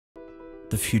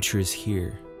The future is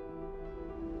here.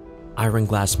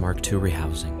 IronGlass MKII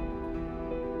Rehousing.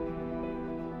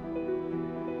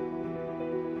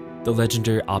 The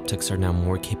legendary optics are now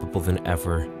more capable than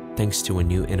ever thanks to a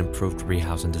new and improved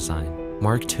rehousing design.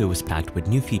 Mark II is packed with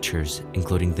new features,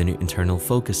 including the new internal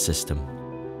focus system,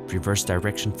 reverse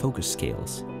direction focus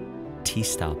scales,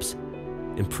 T-stops,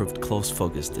 improved close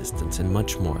focus distance, and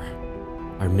much more.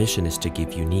 Our mission is to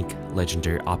give unique,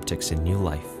 legendary optics a new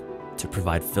life, to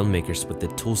provide filmmakers with the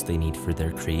tools they need for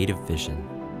their creative vision.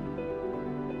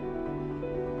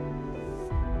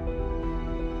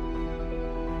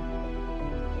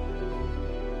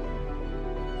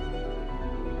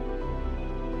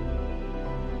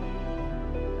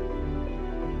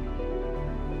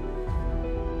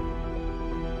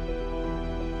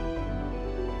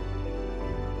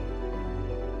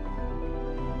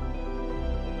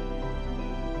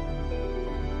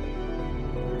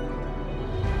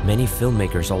 Many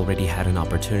filmmakers already had an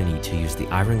opportunity to use the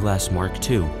IronGlass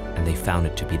MKII, and they found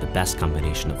it to be the best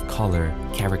combination of color,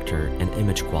 character, and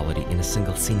image quality in a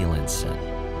single cine lens set.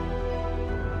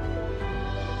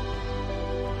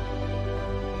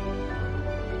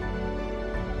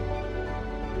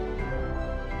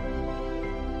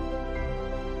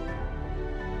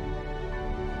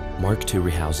 Mark II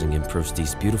Rehousing improves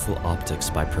these beautiful optics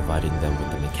by providing them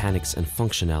with the mechanics and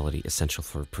functionality essential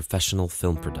for professional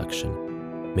film production,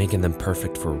 making them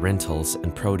perfect for rentals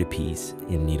and pro-DPs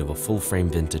in need of a full-frame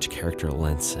vintage character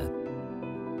lens set.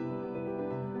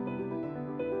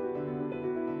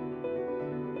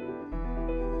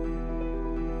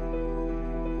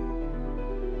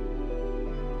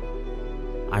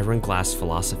 IronGlass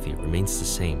philosophy remains the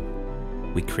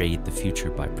same. We create the future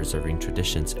by preserving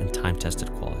traditions and time-tested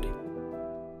quality.